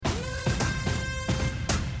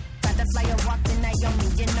own me,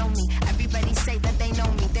 you know me. Everybody say that they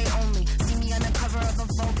know me, they own me. See me on the cover of a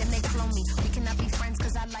Vogue and they clone me. We cannot be friends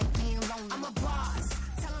because I like being lonely. I'm a boss.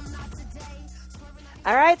 Tell them not today.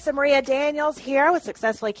 All right, so Maria Daniels here with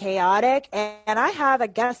Successfully Chaotic, and I have a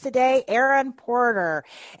guest today, Erin Porter.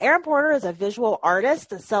 Erin Porter is a visual artist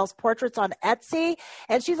that sells portraits on Etsy,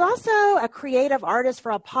 and she's also a creative artist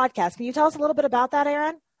for a podcast. Can you tell us a little bit about that,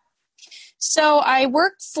 Erin? So I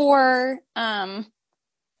work for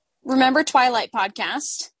Remember Twilight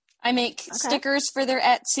podcast. I make stickers for their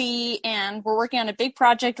Etsy, and we're working on a big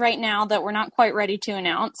project right now that we're not quite ready to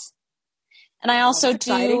announce. And I also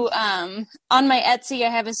do, on my Etsy,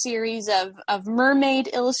 I have a series of mermaid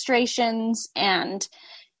illustrations and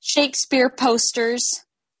Shakespeare posters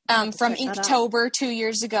from Inktober 2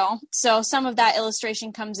 years ago. So some of that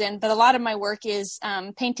illustration comes in, but a lot of my work is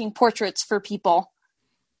painting portraits for people.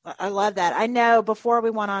 I love that. I know before we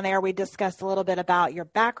went on air, we discussed a little bit about your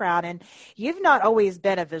background, and you've not always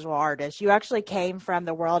been a visual artist. You actually came from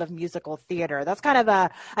the world of musical theater. That's kind of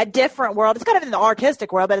a different world. It's kind of in the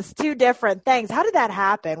artistic world, but it's two different things. How did that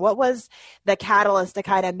happen? What was the catalyst to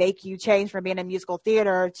kind of make you change from being in musical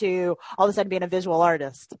theater to all of a sudden being a visual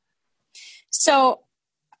artist? So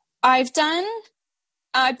I've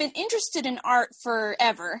been interested in art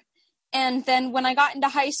forever. And then when I got into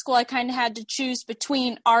high school, I kind of had to choose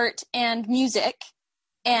between art and music,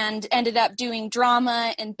 and ended up doing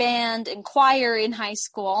drama and band and choir in high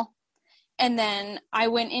school. And then I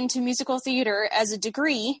went into musical theater as a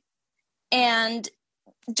degree. And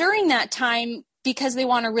during that time, because they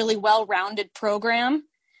want a really well-rounded program,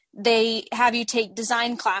 they have you take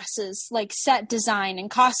design classes like set design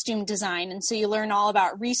and costume design. And so you learn all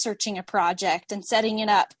about researching a project and setting it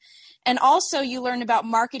up. And also you learn about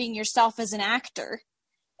marketing yourself as an actor.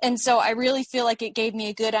 And so I really feel like it gave me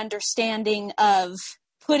a good understanding of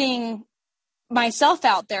putting myself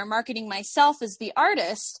out there, marketing myself as the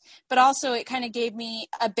artist, but also it kind of gave me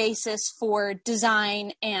a basis for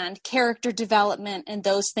design and character development and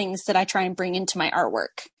those things that I try and bring into my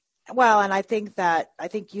artwork. Well, and I think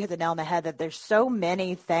you hit the nail on the head that there's so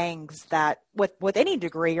many things that with any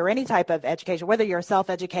degree or any type of education, whether you're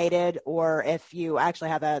self-educated or if you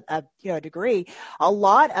actually have a degree, a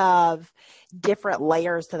lot of different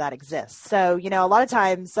layers to that exist. So, a lot of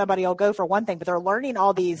times somebody will go for one thing, but they're learning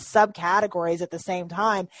all these subcategories at the same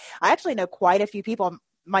time. I actually know quite a few people,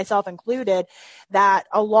 myself included, that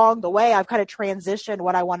along the way I've kind of transitioned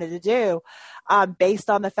what I wanted to do based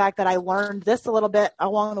on the fact that I learned this a little bit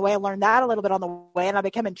along the way. I learned that a little bit on the way, and I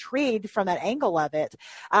became intrigued from that angle of it.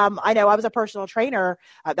 I know I was a personal trainer.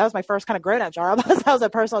 That was my first kind of grown-up job. I was a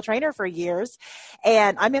personal trainer for years,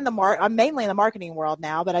 and I'm mainly in the marketing world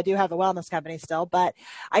now, but I do have a wellness company still. But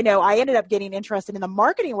I know I ended up getting interested in the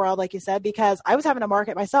marketing world, like you said, because I was having to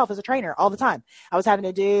market myself as a trainer all the time. I was having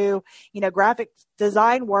to do, graphic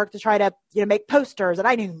design work to try to, make posters, and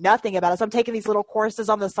I knew nothing about it. So I'm taking these little courses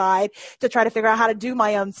on the side to try to figure out how to do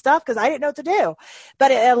my own stuff because I didn't know what to do.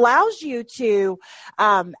 But it allows you to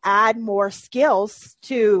add more skills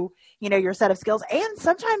to, your set of skills. And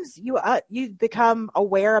sometimes you become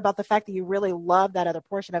aware about the fact that you really love that other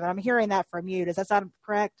portion of it. I'm hearing that from you. Does that sound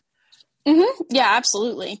correct? Mm-hmm. Yeah,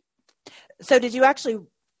 absolutely. So did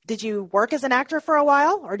you work as an actor for a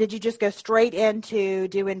while, or did you just go straight into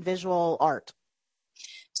doing visual art?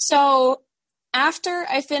 So after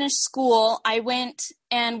I finished school, I went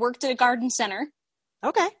and worked at a garden center.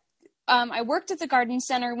 Okay. I worked at the garden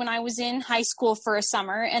center when I was in high school for a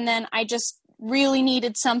summer, and then I just really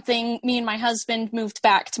needed something. Me and my husband moved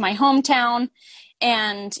back to my hometown,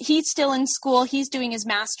 and he's still in school. He's doing his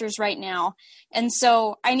master's right now. And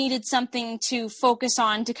so I needed something to focus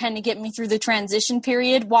on to kind of get me through the transition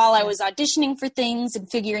period while I was auditioning for things and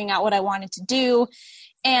figuring out what I wanted to do.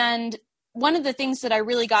 And one of the things that I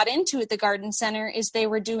really got into at the garden center is they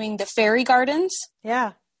were doing the fairy gardens.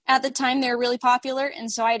 Yeah. At the time, they were really popular. And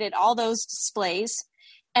so I did all those displays.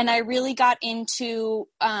 And I really got into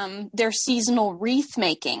their seasonal wreath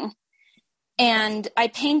making. And I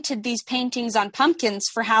painted these paintings on pumpkins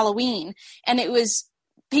for Halloween. And it was,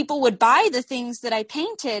 people would buy the things that I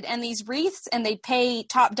painted and these wreaths, and they'd pay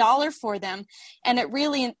top dollar for them. And it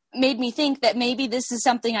really made me think that maybe this is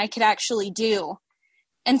something I could actually do.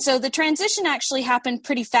 And so the transition actually happened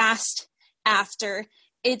pretty fast after.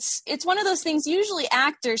 It's one of those things, usually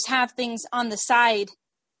actors have things on the side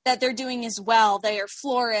that they're doing as well. They are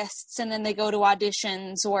florists, and then they go to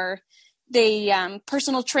auditions, or they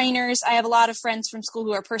personal trainers. I have a lot of friends from school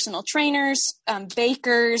who are personal trainers,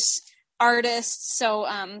 bakers, artists. So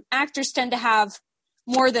actors tend to have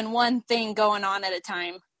more than one thing going on at a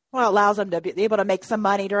time. Well, it allows them to be able to make some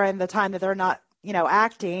money during the time that they're not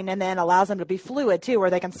acting, and then allows them to be fluid too, where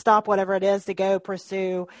they can stop whatever it is to go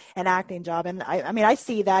pursue an acting job. And I mean, I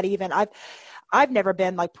see that even I've never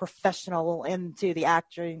been like professional into the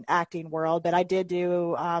acting world, but I did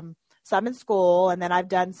do some in school, and then I've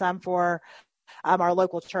done some for our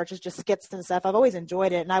local churches, just skits and stuff. I've always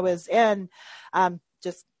enjoyed it, and I was in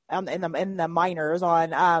in the minors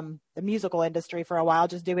on the musical industry for a while,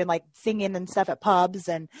 just doing like singing and stuff at pubs.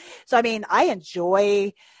 And so, I mean, I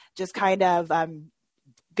enjoy just kind of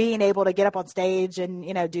being able to get up on stage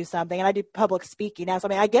and, do something. And I do public speaking now. So, I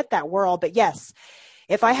mean, I get that world. But yes,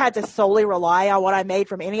 if I had to solely rely on what I made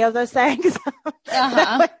from any of those things,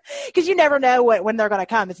 because you never know when they're going to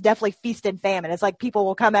come. It's definitely feast and famine. It's like people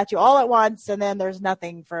will come at you all at once, and then there's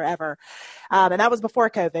nothing forever. And that was before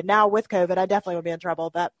COVID. Now with COVID, I definitely would be in trouble.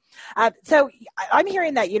 But so I'm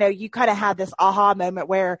hearing that, you kind of had this aha moment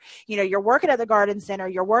where, you're working at the garden center,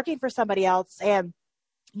 you're working for somebody else, and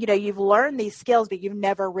you've learned these skills, but you've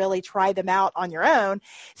never really tried them out on your own.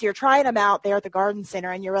 So you're trying them out there at the garden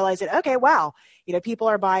center, and you realize that, okay, wow, people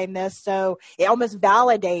are buying this. So it almost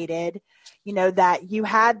validated, that you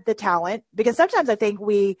had the talent, because sometimes I think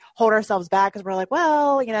we hold ourselves back because we're like,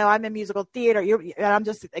 well, I'm in musical theater. And I'm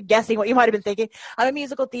just guessing what you might have been thinking. I'm in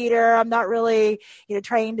musical theater. I'm not really,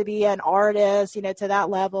 trained to be an artist, to that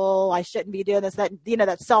level. I shouldn't be doing this, that,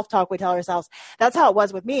 that self-talk we tell ourselves. That's how it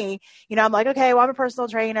was with me. I'm like, okay, well, I'm a personal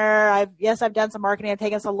trainer. I've done some marketing. I've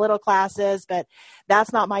taken some little classes, but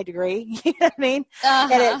that's not my degree. You know what I mean?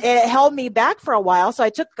 And it held me back for a while. So I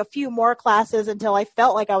took a few more classes until I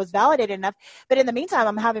felt like I was validated enough. But in the meantime,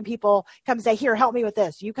 I'm having people come say, here, help me with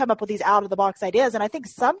this. You come up with these out of the box ideas. And I think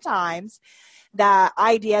sometimes that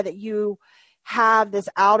idea that you have this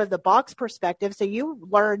out of the box perspective, so you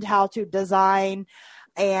learned how to design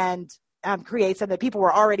and create something that people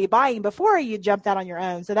were already buying before you jumped out on your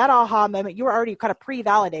own. So that aha moment, you were already kind of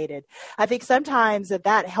pre-validated. I think sometimes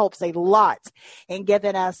that helps a lot in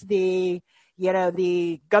giving us the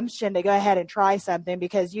gumption to go ahead and try something,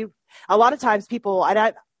 because a lot of times people,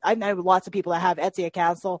 I know lots of people that have Etsy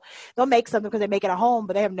accounts. They'll make something because they make it at home,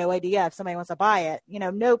 but they have no idea if somebody wants to buy it,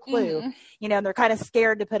 no clue, and they're kind of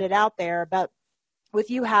scared to put it out there. But with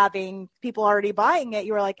you having people already buying it,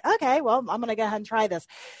 you were like, okay, well, I'm going to go ahead and try this.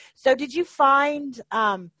 So did you find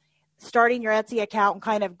starting your Etsy account and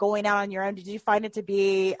kind of going out on your own, did you find it to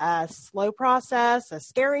be a slow process, a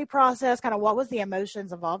scary process? Kind of what was the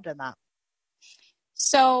emotions involved in that?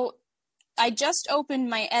 So I just opened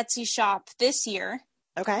my Etsy shop this year.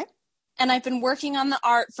 Okay. And I've been working on the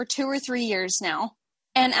art for 2 or 3 years now.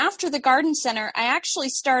 And after the garden center, I actually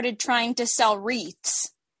started trying to sell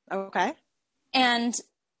wreaths. Okay. And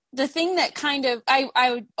the thing that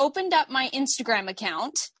I opened up my Instagram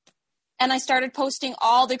account, and I started posting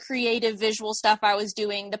all the creative visual stuff I was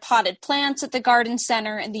doing, the potted plants at the garden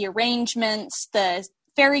center and the arrangements, the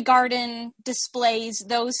fairy garden displays,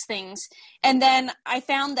 those things. And then I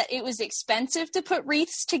found that it was expensive to put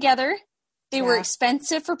wreaths together. They were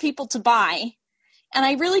expensive for people to buy, and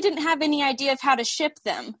I really didn't have any idea of how to ship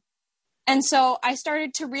them. And so I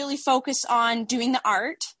started to really focus on doing the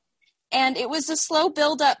art, and it was a slow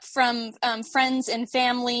build-up from friends and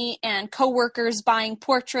family and coworkers buying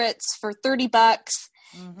portraits for $30,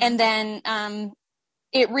 and then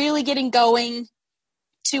it really getting going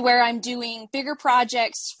to where I'm doing bigger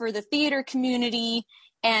projects for the theater community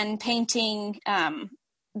and painting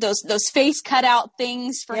those face cutout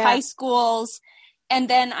things for high schools. And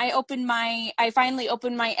then I finally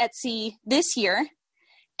opened my Etsy this year,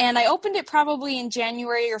 and I opened it probably in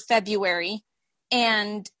January or February,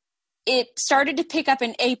 and it started to pick up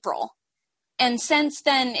in April. And since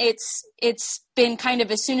then it's been kind of,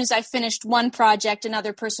 as soon as I finished one project,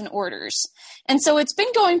 another person orders. And so it's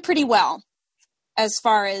been going pretty well as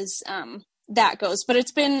far as that goes, but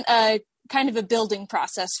it's been a kind of a building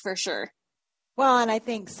process for sure. Well, and I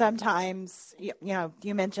think sometimes,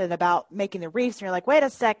 you mentioned about making the wreaths, and you're like, wait a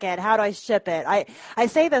second, how do I ship it? I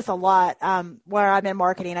say this a lot where I'm in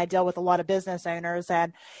marketing. I deal with a lot of business owners,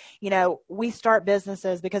 and, we start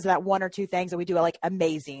businesses because of that one or two things that we do like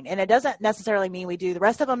amazing. And it doesn't necessarily mean we do the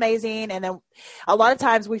rest of amazing. And then a lot of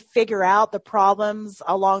times we figure out the problems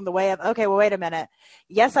along the way of, okay, well, wait a minute.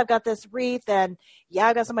 Yes, I've got this wreath, and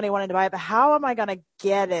I've got somebody wanting to buy it, but how am I going to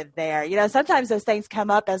get it there? Sometimes those things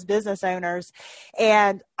come up as business owners,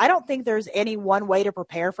 and I don't think there's any one way to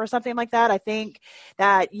prepare for something like that. I think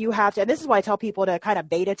that you have to, and this is why I tell people to kind of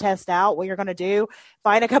beta test out what you're going to do.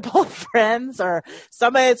 Find a couple of friends or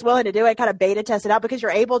somebody that's willing to do it, kind of beta test it out, because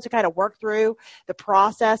you're able to kind of work through the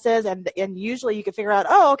processes, and usually you can figure out,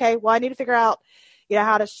 oh, okay, well, I need to figure out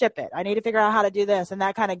how to ship it. I need to figure out how to do this. And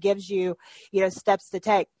that kind of gives you, steps to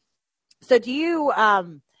take. So do you,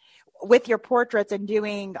 with your portraits and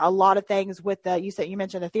doing a lot of things with you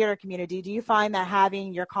mentioned the theater community, do you find that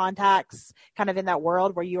having your contacts kind of in that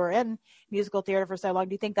world where you were in musical theater for so long,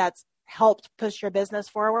 do you think that's helped push your business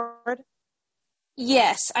forward?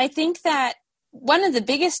 Yes, I think that one of the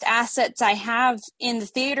biggest assets I have in the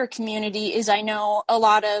theater community is I know a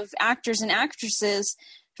lot of actors and actresses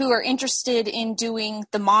who are interested in doing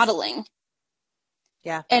the modeling.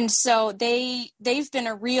 Yeah. And so they've been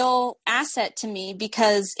a real asset to me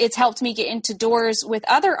because it's helped me get into doors with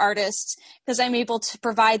other artists because I'm able to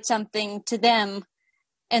provide something to them.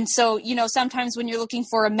 And so, sometimes when you're looking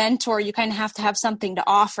for a mentor, you kind of have to have something to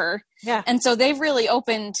offer. Yeah. And so they've really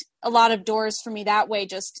opened a lot of doors for me that way,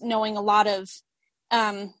 just knowing a lot of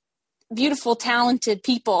beautiful, talented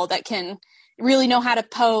people that can really know how to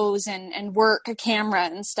pose and work a camera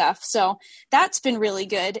and stuff. So that's been really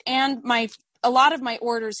good. And a lot of my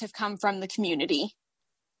orders have come from the community.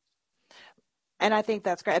 And I think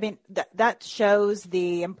that's great. I mean, that shows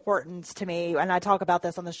the importance to me, and I talk about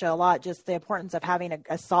this on the show a lot, just the importance of having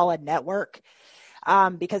a solid network,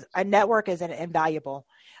 because a network is invaluable.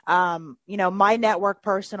 My network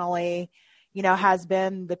personally, has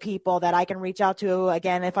been the people that I can reach out to,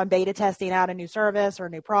 again, if I'm beta testing out a new service or a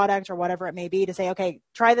new product or whatever it may be, to say, okay,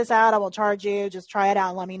 try this out. I won't charge you. Just try it out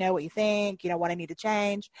and let me know what you think, what I need to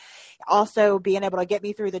change. Also being able to get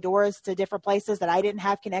me through the doors to different places that I didn't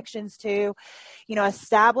have connections to,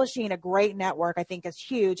 establishing a great network, I think is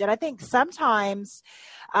huge. And I think sometimes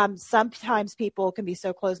people can be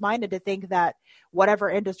so close-minded to think that whatever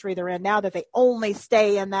industry they're in now, that they only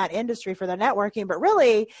stay in that industry for their networking, but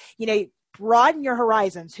really, broaden your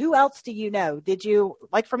horizons. Who else do you know? Did you,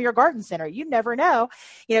 like from your garden center, you never know,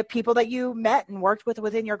 people that you met and worked with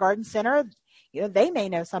within your garden center, they may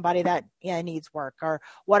know somebody that needs work or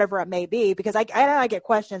whatever it may be, because I get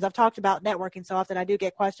questions. I've talked about networking so often. I do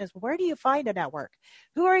get questions. Well, where do you find a network?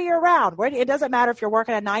 Who are you around? It doesn't matter if you're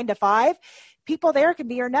working a 9 to 5. People there can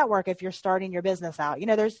be your network if you're starting your business out.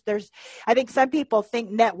 I think some people think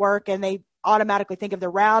network and they automatically think of the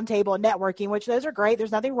round table and networking, which those are great.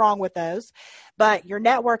 There's nothing wrong with those, but your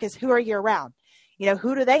network is who are you around?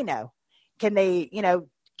 Who do they know? Can they,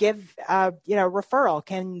 give, referral?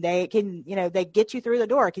 Can they get you through the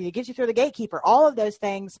door? Can you get you through the gatekeeper? All of those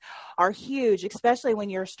things are huge, especially when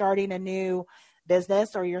you're starting a new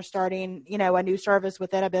business or you're starting, a new service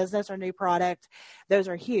within a business or new product. Those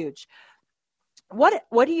are huge.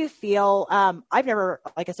 What do you feel? I've never,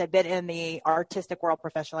 like I said, been in the artistic world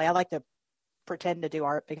professionally. I like to pretend to do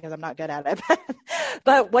art because I'm not good at it.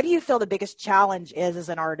 But what do you feel the biggest challenge is as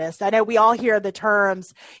an artist? I know we all hear the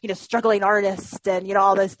terms, struggling artist and,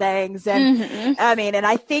 all those things. And and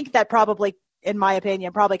I think that probably, in my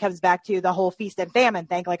opinion, probably comes back to the whole feast and famine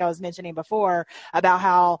thing, like I was mentioning before, about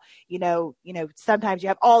how, sometimes you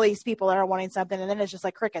have all these people that are wanting something and then it's just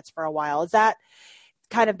like crickets for a while. Is that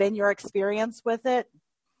kind of been your experience with it?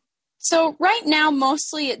 So right now,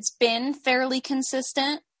 mostly it's been fairly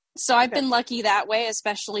consistent. So I've been lucky that way,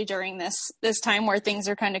 especially during this time where things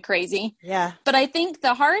are kind of crazy. Yeah. But I think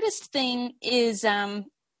the hardest thing is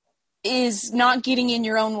not getting in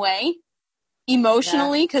your own way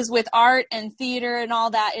emotionally, because with art and theater and all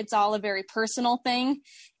that, it's all a very personal thing.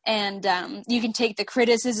 And you can take the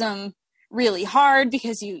criticism really hard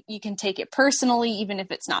because you can take it personally, even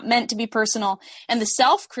if it's not meant to be personal. And the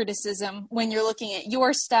self-criticism when you're looking at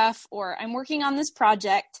your stuff, or I'm working on this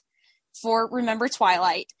project for Remember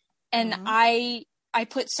Twilight, and I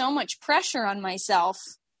put so much pressure on myself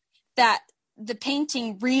that the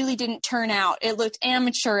painting really didn't turn out. It looked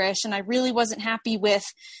amateurish, and I really wasn't happy with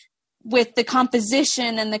the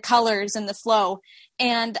composition and the colors and the flow.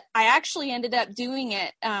 And I actually ended up doing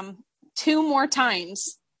it 2 more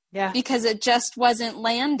times. Yeah. Because it just wasn't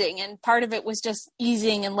landing. And part of it was just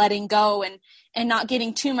easing and letting go and not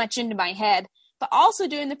getting too much into my head, but also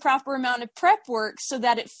doing the proper amount of prep work so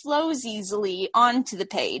that it flows easily onto the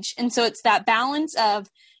page. And so it's that balance of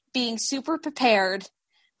being super prepared,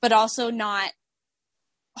 but also not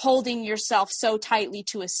holding yourself so tightly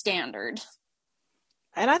to a standard.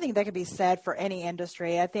 And I think that could be said for any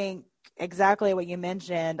industry. I think exactly what you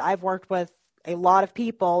mentioned. I've worked with a lot of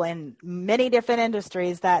people in many different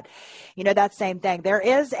industries that, that same thing. There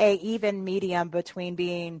is a even medium between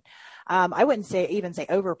being, I wouldn't say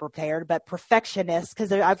over prepared, but perfectionist.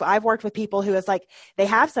 Because I've worked with people who is like, they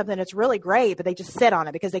have something that's really great, but they just sit on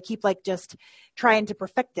it because they keep just trying to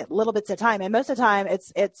perfect it little bits at a time. And most of the time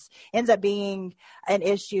it's ends up being an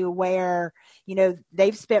issue where,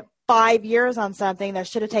 they've spent 5 years on something that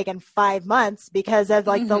should have taken 5 months because of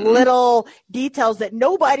like the little details that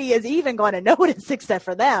nobody is even going to notice except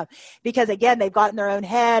for them. Because again, they've got in their own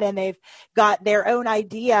head and they've got their own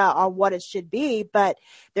idea on what it should be. But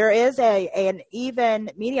there is an even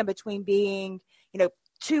medium between being,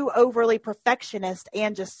 too overly perfectionist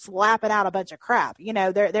and just slapping out a bunch of crap.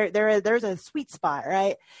 There's a sweet spot,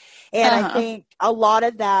 right? And I think a lot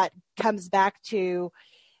of that comes back to,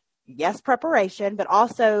 yes, preparation, but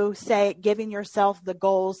also giving yourself the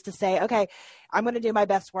goals to say, okay, I'm going to do my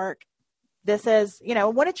best work. This is,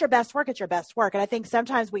 when it's your best work, it's your best work. And I think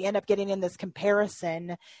sometimes we end up getting in this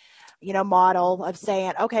comparison, model of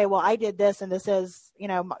saying, okay, well, I did this and this is,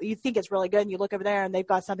 you think it's really good and you look over there and they've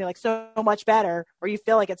got something like so much better, or you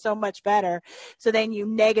feel like it's so much better. So then you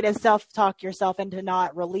negative self-talk yourself into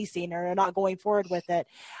not releasing or not going forward with it.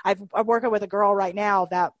 I'm working with a girl right now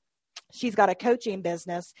that she's got a coaching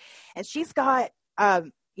business and she's got,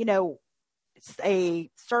 a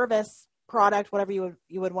service product, whatever you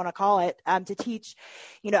would want to call it, to teach,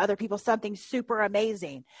 other people something super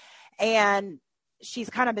amazing. And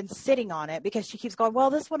she's kind of been sitting on it because she keeps going,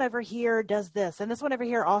 well, this one over here does this. And this one over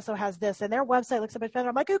here also has this. And their website looks so much better.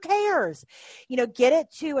 I'm like, who cares? Get it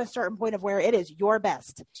to a certain point of where it is your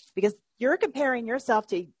best, because you're comparing yourself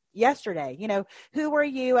to yesterday. Who were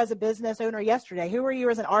you as a business owner yesterday? Who were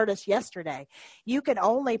you as an artist yesterday? You can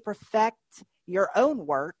only perfect your own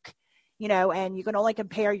work, and you can only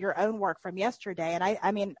compare your own work from yesterday. And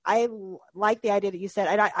I like the idea that you said,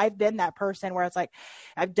 and I've been that person where it's like,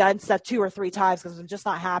 I've done stuff 2 or 3 times because I'm just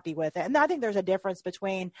not happy with it. And I think there's a difference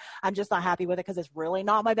between I'm just not happy with it because it's really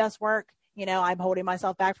not my best work. I'm holding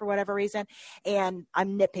myself back for whatever reason, and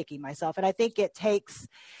I'm nitpicking myself. And I think it takes,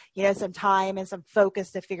 some time and some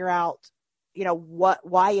focus to figure out,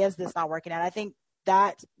 why is this not working out? I think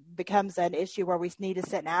that becomes an issue where we need to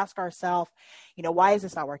sit and ask ourselves, why is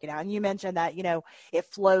this not working out? And you mentioned that, it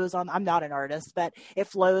flows on, I'm not an artist, but it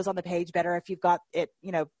flows on the page better if you've got it,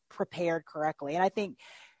 prepared correctly. And I think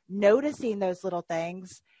noticing those little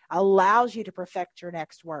things allows you to perfect your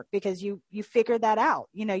next work because you figured that out.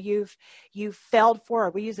 You've failed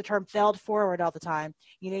forward. We use the term failed forward all the time.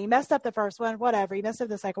 You messed up the first one, whatever, you messed up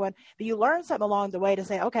the second one, but you learned something along the way to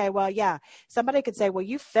say, okay, well, yeah, somebody could say, well,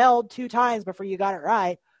 you failed 2 times before you got it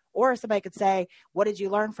right. Or somebody could say, what did you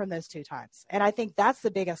learn from those 2 times? And I think that's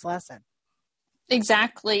the biggest lesson.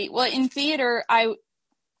 Exactly. Well, in theater,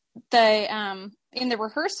 in the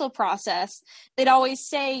rehearsal process, they'd always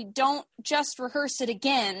say, don't just rehearse it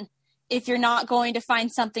again if you're not going to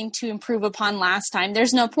find something to improve upon last time.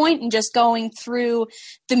 There's no point in just going through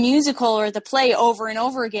the musical or the play over and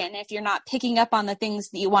over again if you're not picking up on the things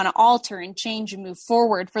that you want to alter and change and move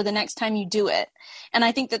forward for the next time you do it. And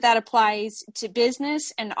I think that applies to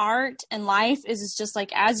business and art and life. Is just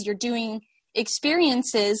like, as you're doing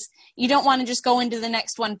experiences, you don't want to just go into the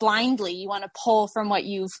next one blindly. You want to pull from what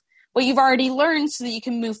you've already learned so that you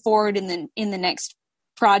can move forward in the next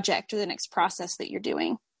project or the next process that you're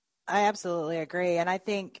doing. I absolutely agree. And I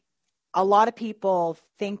think a lot of people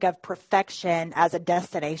think of perfection as a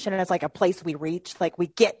destination and it's like a place we reach, like we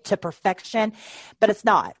get to perfection, but it's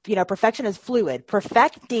not. Perfection is fluid.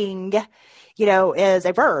 Perfecting, is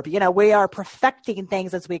a verb. We are perfecting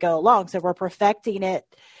things as we go along. So we're perfecting it,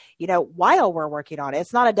 while we're working on it.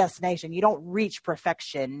 It's not a destination. You don't reach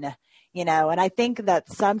perfection, and I think that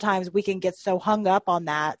sometimes we can get so hung up on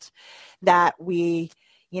that we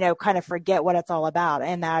kind of forget what it's all about.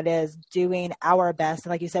 And that is doing our best.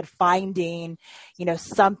 And like you said, finding,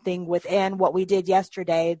 something within what we did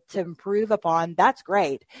yesterday to improve upon. That's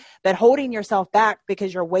great. But holding yourself back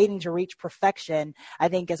because you're waiting to reach perfection, I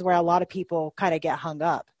think is where a lot of people kind of get hung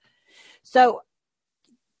up. So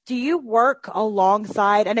do you work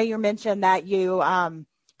alongside, I know you mentioned that you, kind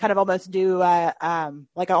of almost do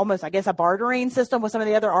almost, I guess, a bartering system with some of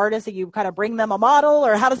the other artists, that you kind of bring them a model,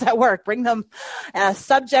 or how does that work? Bring them a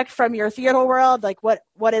subject from your theater world? Like what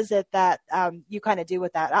is it that you kind of do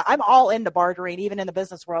with that? I'm all into bartering, even in the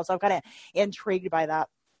business world. So I'm kind of intrigued by that.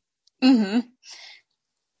 Mm-hmm.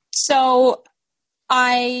 So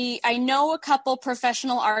I know a couple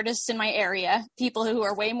professional artists in my area, people who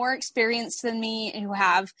are way more experienced than me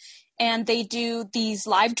and they do these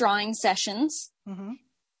live drawing sessions. Mm-hmm.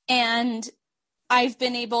 And I've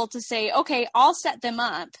been able to say, okay, I'll set them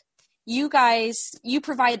up. You guys, you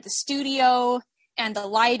provide the studio and the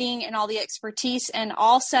lighting and all the expertise, and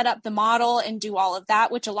I'll set up the model and do all of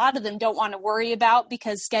that, which a lot of them don't want to worry about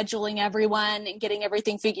because scheduling everyone and getting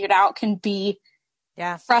everything figured out can be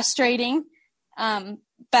frustrating. But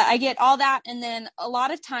I get all that. And then a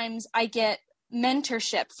lot of times I get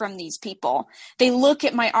mentorship from these people. They look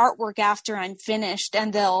at my artwork after I'm finished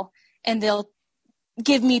and they'll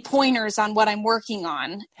give me pointers on what I'm working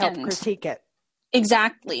on. Help and critique it.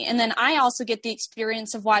 Exactly. And then I also get the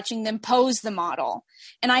experience of watching them pose the model,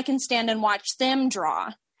 and I can stand and watch them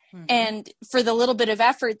draw. Mm-hmm. And for the little bit of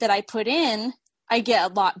effort that I put in, I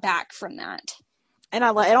get a lot back from that. And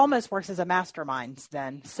it almost works as a mastermind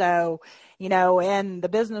then. So, in the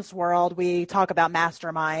business world, we talk about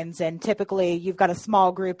masterminds, and typically you've got a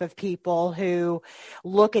small group of people who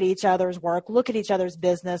look at each other's work, look at each other's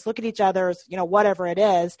business, look at each other's, whatever it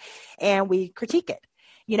is, and we critique it.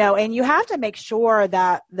 And you have to make sure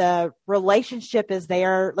that the relationship is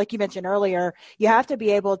there. Like you mentioned earlier, you have to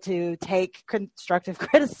be able to take constructive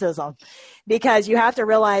criticism, because you have to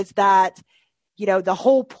realize that the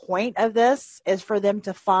whole point of this is for them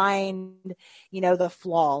to find, the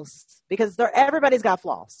flaws, because everybody's got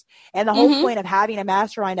flaws. And the whole point of having a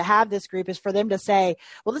mastermind, to have this group, is for them to say,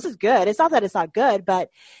 well, this is good. It's not that it's not good, but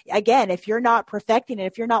again, if you're not perfecting it,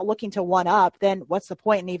 if you're not looking to one up, then what's the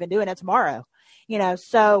point in even doing it tomorrow?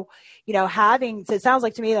 So it sounds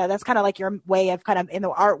like to me that that's kind of like your way of kind of in the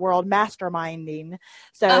art world masterminding.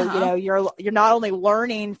 So, you're not only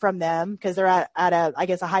learning from them because they're at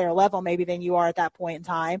a higher level maybe than you are at that point in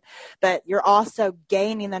time, but you're also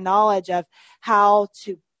gaining the knowledge of how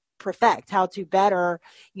to perfect, how to better,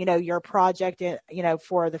 your project,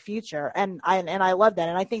 for the future. And I love that.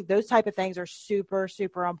 And I think those type of things are super,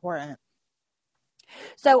 super important.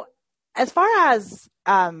 So as far as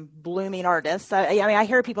blooming artists, I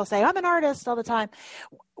hear people say, I'm an artist all the time.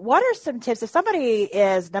 What are some tips if somebody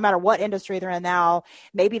is, no matter what industry they're in now,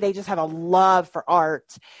 maybe they just have a love for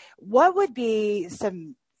art? What would be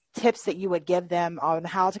some tips that you would give them on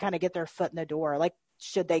how to kind of get their foot in the door? Like,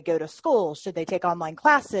 should they go to school? Should they take online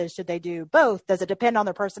classes? Should they do both? Does it depend on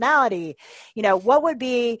their personality? What would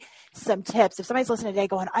be some tips if somebody's listening today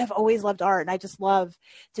going, I've always loved art and I just love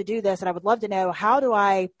to do this, and I would love to know, how do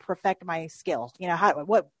I perfect my skill?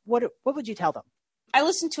 What would you tell them? I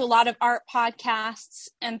listen to a lot of art podcasts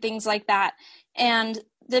and things like that. And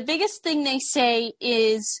the biggest thing they say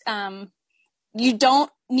is you don't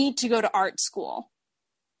need to go to art school.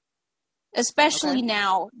 Especially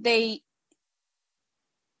now, they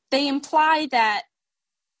imply that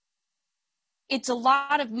it's a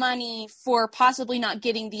lot of money for possibly not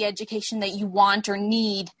getting the education that you want or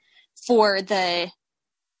need for the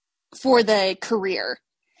career.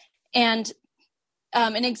 And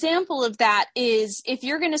an example of that is, if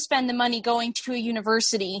you're going to spend the money going to a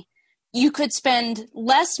university, you could spend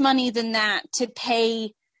less money than that to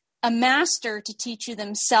pay a master to teach you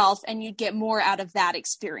themselves, and you'd get more out of that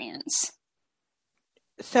experience.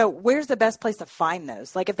 So where's the best place to find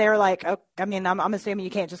those? Like, if they're like, I'm assuming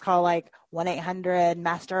you can't just call like 1-800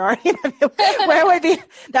 master art. Where would be,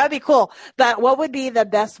 that would be cool. But what would be the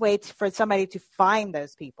best way for somebody to find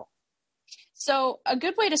those people? So a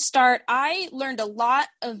good way to start, I learned a lot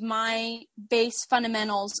of my base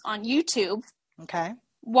fundamentals on YouTube. Okay.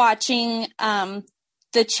 Watching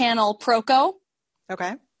the channel Proko.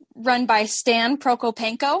 Okay. Run by Stan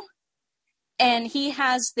Prokopenko. And he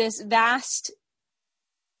has this vast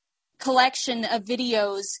collection of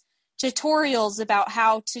videos, tutorials about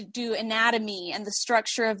how to do anatomy and the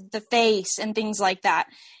structure of the face and things like that.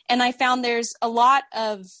 And I found there's a lot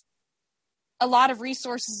of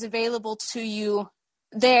resources available to you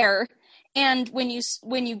there. And when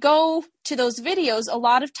you go to those videos, a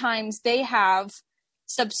lot of times they have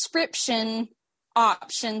subscription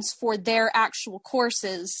options for their actual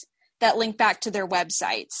courses that link back to their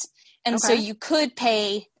websites. And so you could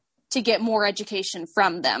pay to get more education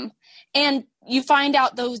from them. And you find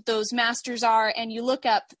out those masters are, and you look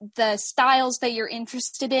up the styles that you're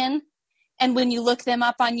interested in. And when you look them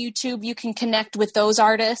up on YouTube, you can connect with those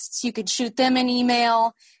artists. You could shoot them an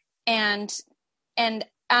email and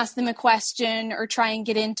ask them a question, or try and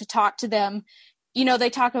get in to talk to them. They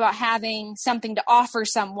talk about having something to offer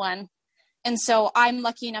someone. And so I'm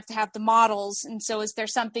lucky enough to have the models. And so is there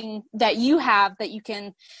something that you have that you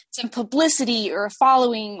can, some publicity or a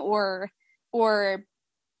following or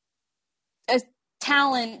a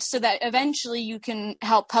talent, so that eventually you can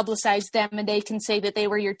help publicize them and they can say that they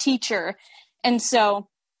were your teacher. And so,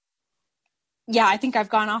 yeah, I think I've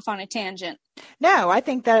gone off on a tangent. No, I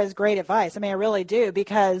think that is great advice. I really do,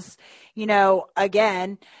 because,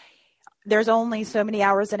 again, there's only so many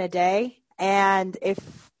hours in a day. And if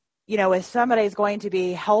somebody's going to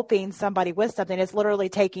be helping somebody with something, it's literally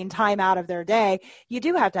taking time out of their day. You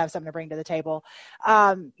do have to have something to bring to the table.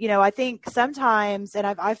 I think sometimes, and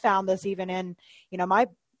I've found this even in, my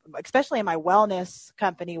especially in my wellness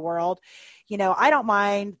company world, I don't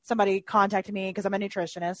mind somebody contacting me because I'm a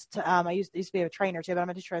nutritionist. I used to be a trainer too, but I'm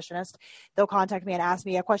a nutritionist. They'll contact me and ask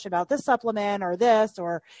me a question about this supplement or this,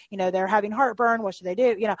 or, they're having heartburn. What should they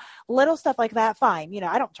do? Little stuff like that. Fine.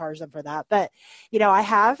 I don't charge them for that, but, I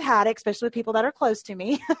have had it, especially with people that are close to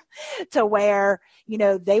me to where,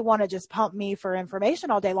 they want to just pump me for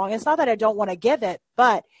information all day long. It's not that I don't want to give it,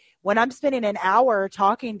 but when I'm spending an hour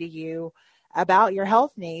talking to you about your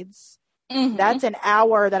health needs, that's an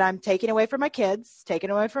hour that I'm taking away from my kids, taking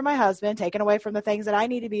away from my husband, taking away from the things that I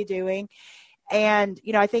need to be doing. And,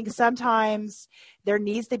 I think sometimes there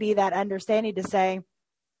needs to be that understanding to say,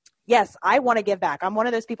 yes, I want to give back. I'm one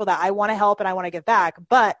of those people that I want to help and I want to give back,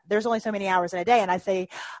 but there's only so many hours in a day. And I say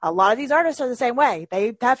a lot of these artists are the same way.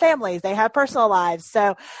 They have families, they have personal lives.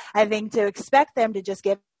 So I think to expect them to just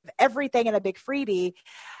give everything in a big freebie,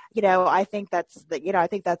 I think that's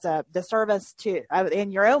a disservice to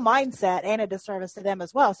in your own mindset and a disservice to them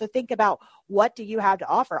as well. So think about, what do you have to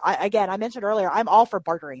offer? I mentioned earlier, I'm all for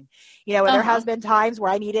bartering. There has been times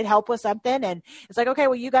where I needed help with something, and it's like, okay,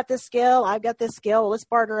 well, you got this skill, I've got this skill, let's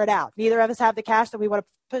barter it out. Neither of us have the cash that we want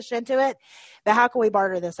to push into it, but how can we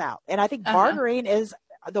barter this out? And I think bartering is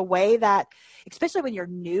the way that, especially when you're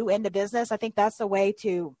new into business, I think that's the way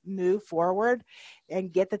to move forward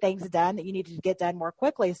and get the things done that you need to get done more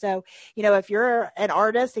quickly. So, if you're an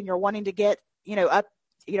artist and you're wanting to get,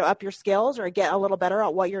 up your skills or get a little better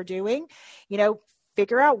at what you're doing,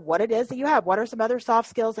 figure out what it is that you have. What are some other soft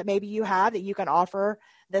skills that maybe you have that you can offer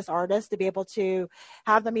this artist to be able to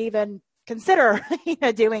have them even consider,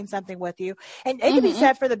 doing something with you. And it can be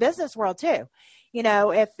said for the business world too.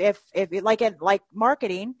 If like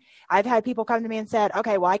marketing, I've had people come to me and said,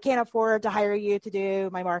 okay, well, I can't afford to hire you to do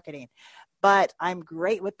my marketing, but I'm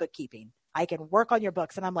great with bookkeeping. I can work on your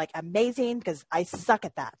books. And I'm like, amazing, because I suck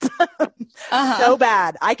at that. So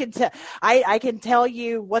bad. I can tell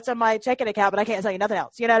you what's on my checking account, but I can't tell you nothing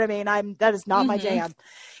else. You know what I mean? That is not my jam.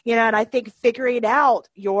 And I think figuring out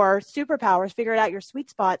your superpowers, figuring out your sweet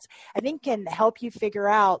spots, I think can help you figure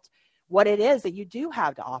out what it is that you do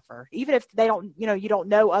have to offer. Even if they don't, you don't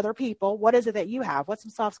know other people, what is it that you have? What's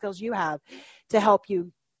some soft skills you have to help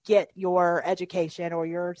you get your education or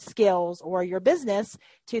your skills or your business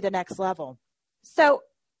to the next level? So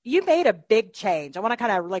you made a big change. I want to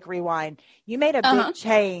kind of rewind. You made a big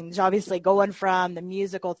change, obviously, going from the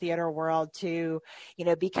musical theater world to,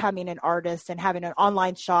 becoming an artist and having an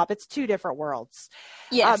online shop. It's two different worlds.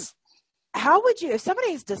 Yes. How would you, if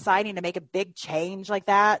somebody's deciding to make a big change like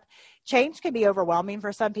that, change can be overwhelming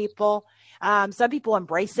for some people. Some people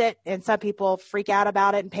embrace it, and some people freak out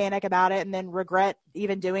about it and panic about it and then regret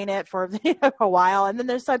even doing it for a while. And then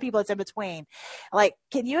there's some people that's in between.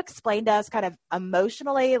 Can you explain to us kind of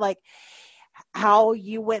emotionally, how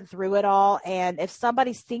you went through it all? And if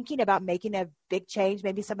somebody's thinking about making a big change,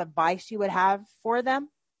 maybe some advice you would have for them?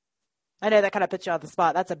 I know that kind of puts you on the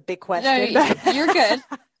spot. That's a big question. No, you're good.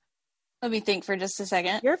 Let me think for just a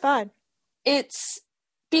second. You're fine. It's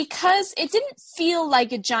because it didn't feel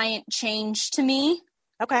like a giant change to me.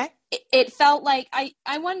 Okay. It felt like,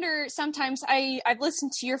 I wonder sometimes, I've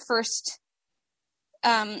listened to your first,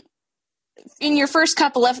 in your first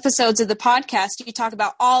couple episodes of the podcast, you talk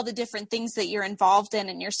about all the different things that you're involved in,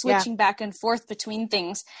 and you're switching back and forth between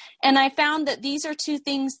things. And I found that these are two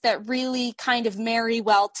things that really kind of marry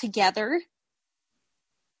well together.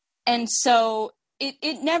 And so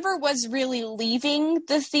it never was really leaving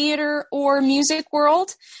the theater or music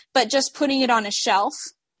world, but just putting it on a shelf.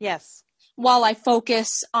 Yes. While I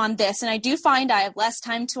focus on this. And I do find I have less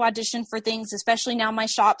time to audition for things, especially now my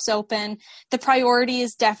shop's open. The priority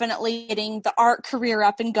is definitely getting the art career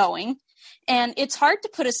up and going. And it's hard to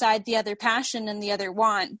put aside the other passion and the other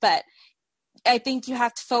want, but I think you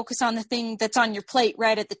have to focus on the thing that's on your plate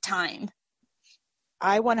right at the time.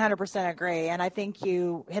 I 100% agree. And I think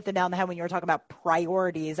you hit the nail on the head when you were talking about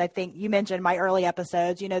priorities. I think you mentioned my early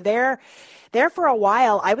episodes, there for a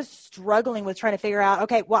while, I was struggling with trying to figure out,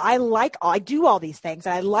 okay, well, I do all these things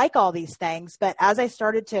and I like all these things. But as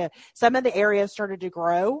some of the areas started to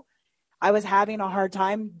grow, I was having a hard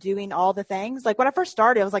time doing all the things. Like when I first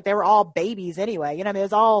started, it was like they were all babies anyway. It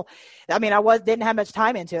was all, didn't have much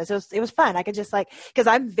time into it. So it was fun. I could just because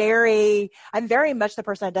I'm very much the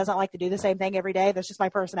person that doesn't like to do the same thing every day. That's just my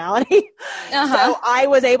personality. So I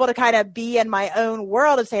was able to kind of be in my own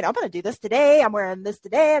world of saying, I'm going to do this today. I'm wearing this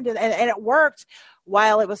today. And it worked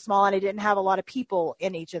while it was small and I didn't have a lot of people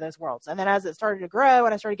in each of those worlds. And then as it started to grow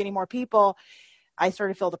and I started getting more people, I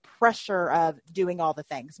started to feel the pressure of doing all the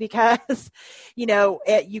things because,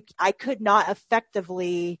 I could not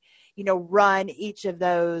effectively, run each of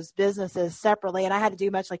those businesses separately. And I had to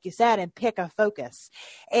do much like you said and pick a focus.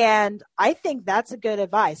 And I think that's a good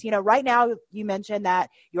advice. Right now you mentioned that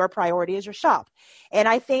your priority is your shop. And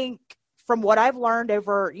I think from what I've learned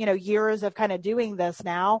over, years of kind of doing this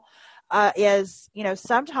now, is,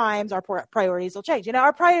 sometimes our priorities will change.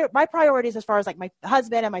 My priorities as far as like my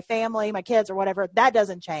husband and my family, my kids or whatever, that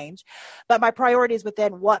doesn't change. But my priorities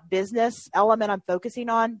within what business element I'm focusing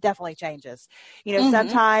on definitely changes.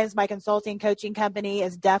 Sometimes my consulting coaching company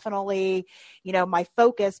is definitely, my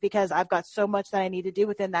focus because I've got so much that I need to do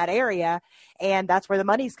within that area. And that's where the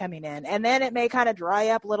money's coming in. And then it may kind of dry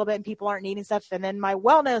up a little bit and people aren't needing stuff. And then my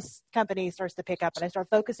wellness company starts to pick up and I start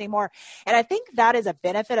focusing more. And I think that is a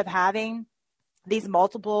benefit of having these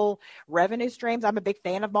multiple revenue streams. I'm a big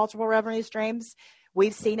fan of multiple revenue streams.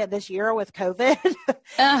 We've seen it this year with COVID,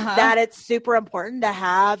 that it's super important to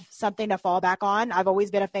have something to fall back on. I've always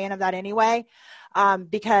been a fan of that anyway,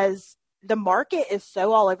 because the market is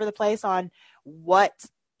so all over the place on what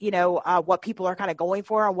people are kind of going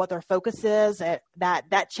for and what their focus is,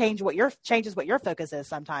 that changes what your focus is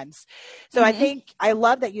sometimes. So I think I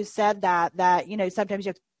love that you said that, sometimes you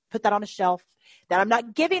have to put that on a shelf, that I'm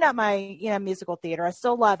not giving up my, musical theater. I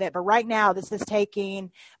still love it. But right now this is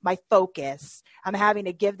taking my focus. I'm having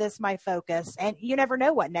to give this my focus, and you never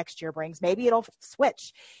know what next year brings. Maybe it'll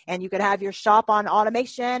switch and you could have your shop on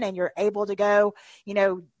automation and you're able to go,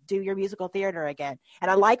 do your musical theater again.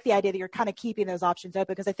 And I like the idea that you're kind of keeping those options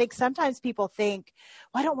open, because I think sometimes people think,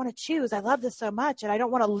 well, I don't want to choose. I love this so much and I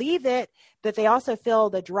don't want to leave it, but they also feel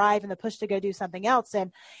the drive and the push to go do something else.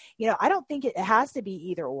 And, I don't think it has to be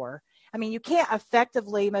either or. I mean, you can't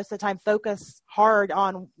effectively most of the time focus hard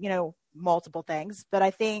on, multiple things, but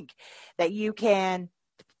I think that you can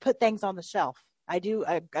put things on the shelf. I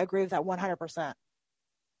agree with that 100%.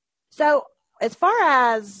 So as far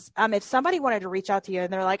as if somebody wanted to reach out to you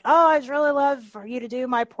and they're like, oh, I'd really love for you to do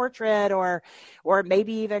my portrait or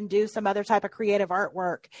maybe even do some other type of creative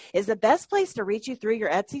artwork, is the best place to reach you through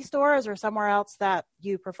your Etsy store, or is there somewhere else that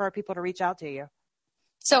you prefer people to reach out to you?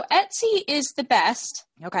 So Etsy is the best.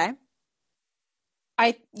 Okay.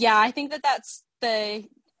 I think that's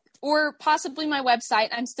or possibly my website.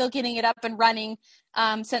 I'm still getting it up and running.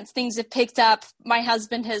 Since things have picked up, my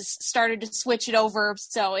husband has started to switch it over.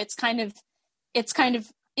 So it's kind of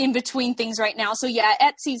in between things right now. So yeah,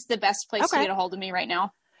 Etsy's the best place to get a hold of me right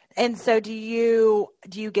now. And so do you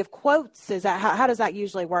give quotes? Is that how does that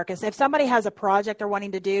usually work? Is if somebody has a project they're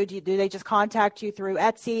wanting to do they just contact you through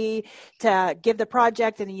Etsy to give the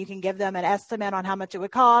project, and then you can give them an estimate on how much it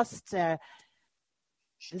would cost?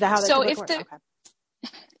 Is that how that works?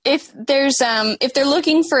 If they're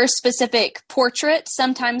looking for a specific portrait,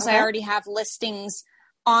 sometimes I already have listings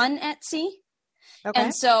on Etsy. Okay.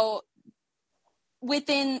 And so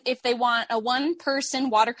if they want a one-person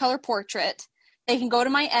watercolor portrait, they can go to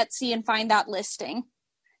my Etsy and find that listing.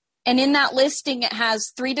 And in that listing, it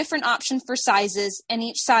has 3 different options for sizes, and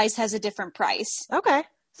each size has a different price. Okay.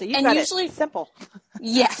 So you've got usually, it simple.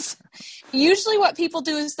 Yes. Usually what people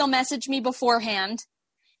do is they'll message me beforehand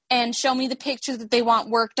and show me the picture that they want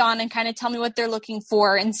worked on and kind of tell me what they're looking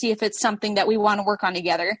for and see if it's something that we want to work on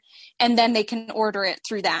together. And then they can order it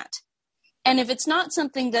through that. And if it's not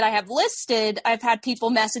something that I have listed, I've had people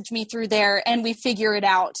message me through there and we figure it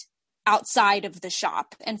out outside of the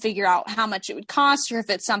shop and figure out how much it would cost, or if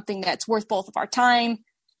it's something that's worth both of our time,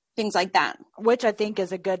 things like that. Which I think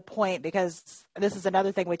is a good point, because this is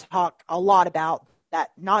another thing we talk a lot about, that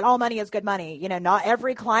not all money is good money. Not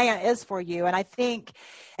every client is for you. And I think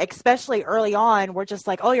especially early on, we're just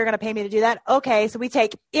like, oh, you're going to pay me to do that? Okay. So we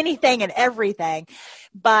take anything and everything.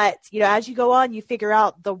 But, as you go on, you figure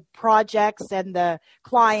out the projects and the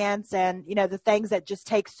clients and, the things that just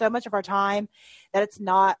take so much of our time that it's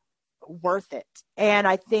not worth it. And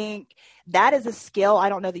I think that is a skill I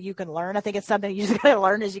don't know that you can learn. I think it's something you just got to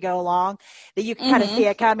learn as you go along, that you can kind of see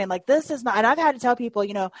it coming, like, this is not, and I've had to tell people,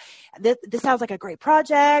 this sounds like a great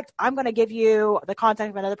project. I'm going to give you the contact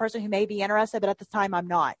of another person who may be interested, but at this time I'm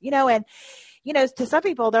not, and, to some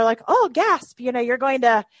people, they're like, oh, gasp, you're going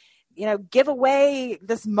to, give away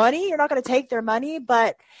this money. You're not going to take their money.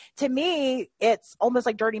 But to me, it's almost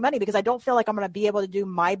like dirty money, because I don't feel like I'm going to be able to do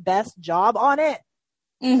my best job on it.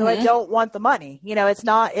 So I don't want the money. It's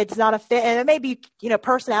not a fit. And it may be,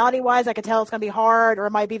 personality wise, I could tell it's going to be hard, or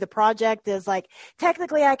it might be the project is like,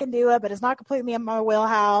 technically I can do it, but it's not completely in my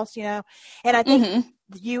wheelhouse, And I think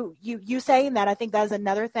you saying that, I think that's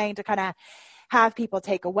another thing to kind of have people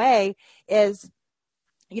take away is,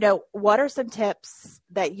 what are some tips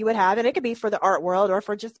that you would have? And it could be for the art world or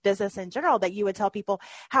for just business in general, that you would tell people,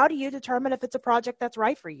 how do you determine if it's a project that's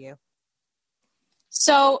right for you?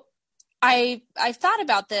 So I've thought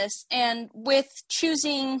about this, and with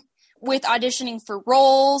auditioning for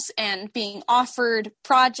roles and being offered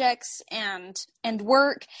projects and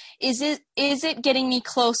work, is it getting me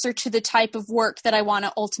closer to the type of work that I want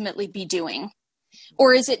to ultimately be doing?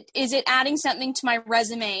 Or is it adding something to my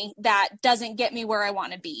resume that doesn't get me where I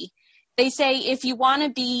want to be? They say if you want to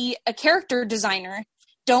be a character designer,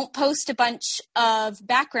 don't post a bunch of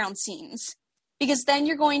background scenes, because then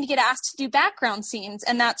you're going to get asked to do background scenes,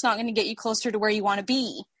 and that's not going to get you closer to where you want to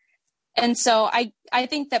be. And so I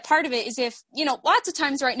think that part of it is, if, lots of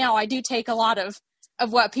times right now I do take a lot of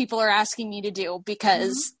what people are asking me to do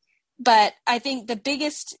because, but I think the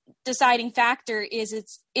biggest deciding factor is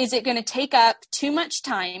it going to take up too much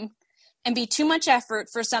time and be too much effort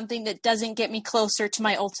for something that doesn't get me closer to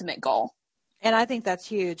my ultimate goal. And I think that's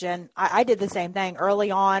huge. And I did the same thing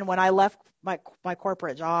early on when I left my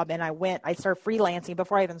corporate job, and I started freelancing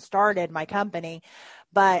before I even started my company.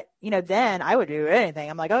 But, then I would do anything.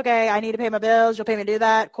 I'm like, okay, I need to pay my bills. You'll pay me to do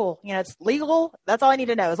that. Cool. It's legal. That's all I need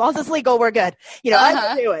to know. As long as it's legal, we're good. I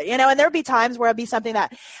can do it, and there'd be times where it'd be something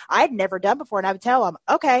that I'd never done before. And I would tell them,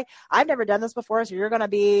 okay, I've never done this before. So you're going to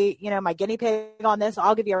be, my guinea pig on this.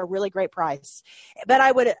 I'll give you a really great price. But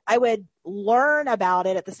I would learn about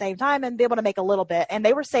it at the same time and be able to make a little bit. And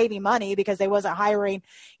they were saving money because they wasn't hiring,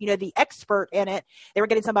 the expert in it. They were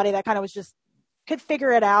getting somebody that kind of was just could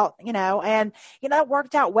figure it out, and, it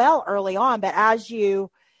worked out well early on. But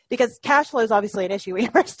because cash flow is obviously an issue when you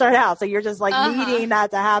first start out. So you're just needing that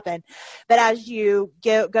to happen. But as you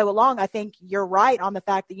go along, I think you're right on the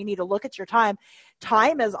fact that you need to look at your time.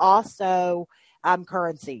 Time is also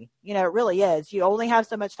currency. It really is. You only have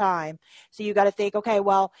so much time. So you got to think, okay,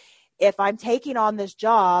 well, if I'm taking on this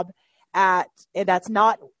job and that's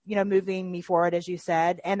not, moving me forward, as you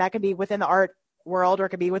said, and that can be within the art world or it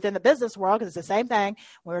could be within the business world, because it's the same thing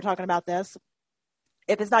when we were talking about this.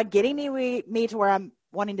 If it's not getting me to where I'm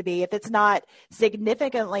wanting to be, if it's not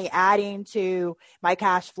significantly adding to my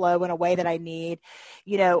cash flow in a way that I need,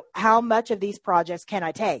 how much of these projects can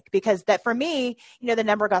I take? Because that for me, the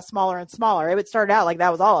number got smaller and smaller. It would start out like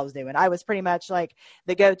that was all I was doing. I was pretty much like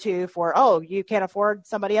the go-to for, oh, you can't afford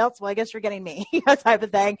somebody else? Well, I guess you're getting me, type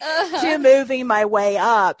of thing, to moving my way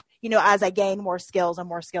up. As I gained more skills and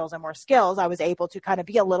more skills and more skills, I was able to kind of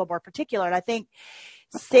be a little more particular. And I think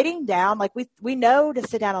sitting down, like we know to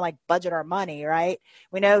sit down and budget our money, right?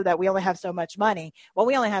 We know that we only have so much money. Well,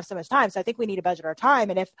 we only have so much time. So I think we need to budget our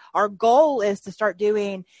time. And if our goal is to start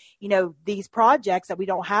doing, these projects that we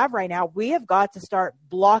don't have right now, we have got to start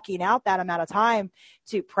blocking out that amount of time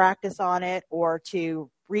to practice on it or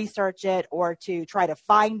to research it or to try to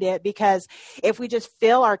find it. Because if we just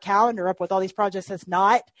fill our calendar up with all these projects that's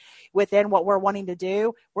not within what we're wanting to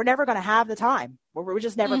do, we're never going to have the time. We're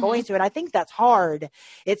just never going to. And I think that's hard.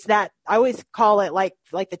 It's that I always call it like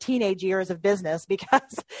the teenage years of business, because,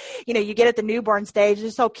 you get at the newborn stage,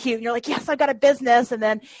 it's so cute. And you're like, yes, I've got a business. And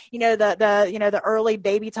then, the early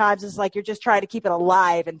baby times is like, you're just trying to keep it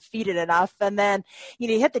alive and feed it enough. And then,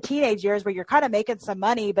 you hit the teenage years where you're kind of making some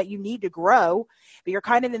money, but you need to grow, but you're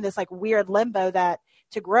kind of in this weird limbo that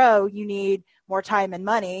to grow, you need more time and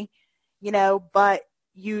money, but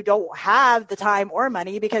you don't have the time or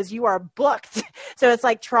money because you are booked. So it's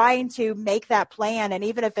like trying to make that plan. And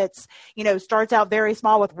even if it's, starts out very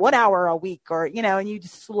small with 1 hour a week or, and you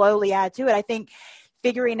just slowly add to it, I think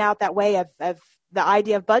figuring out that way of the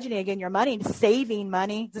idea of budgeting again, your money, saving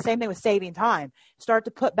money, it's the same thing with saving time. Start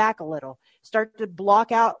to put back a little, start to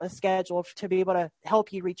block out a schedule to be able to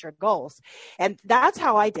help you reach your goals. And that's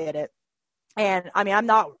how I did it. And I mean, I'm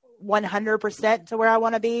not 100% to where I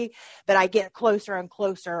want to be, but I get closer and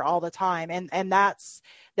closer all the time. And that's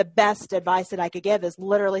the best advice that I could give, is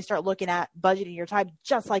literally start looking at budgeting your time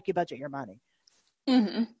just like you budget your money.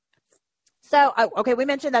 Mm-hmm. So, okay, we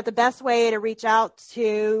mentioned that the best way to reach out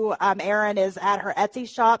to Erin is at her Etsy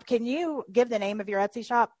shop. Can you give the name of your Etsy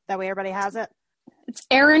shop? That way everybody has it. It's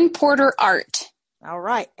Erin Porter Art. All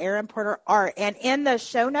right, Erin Porter Art. And in the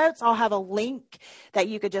show notes, I'll have a link that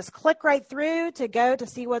you could just click right through to go to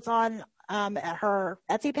see what's on at her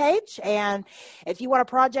Etsy page. And if you want a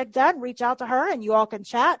project done, reach out to her and you all can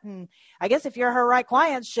chat. And I guess if you're her right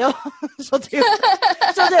client, she'll do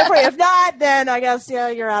it for you. If not, then I guess,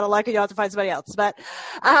 you're out of luck and you'll have to find somebody else. But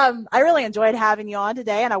I really enjoyed having you on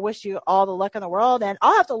today, and I wish you all the luck in the world. And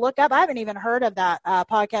I'll have to look up, I haven't even heard of that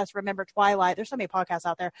podcast, Remember Twilight. There's so many podcasts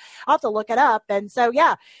out there. I'll have to look it up. And so,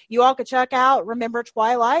 yeah, you all could check out Remember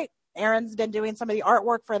Twilight. Erin's been doing some of the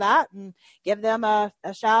artwork for that, and give them a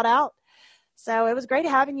shout out. So it was great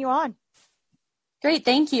having you on. Great.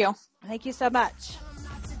 Thank you. Thank you so much.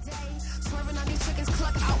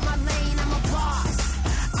 Out my lane, I'm a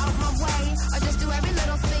boss. Out my way, I just do every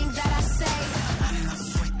little thing that I say. say, I'm the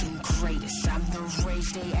freaking greatest. I'm the rage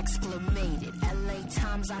they exclamated. LA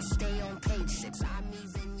Times, I stay on page 6. I'm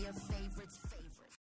even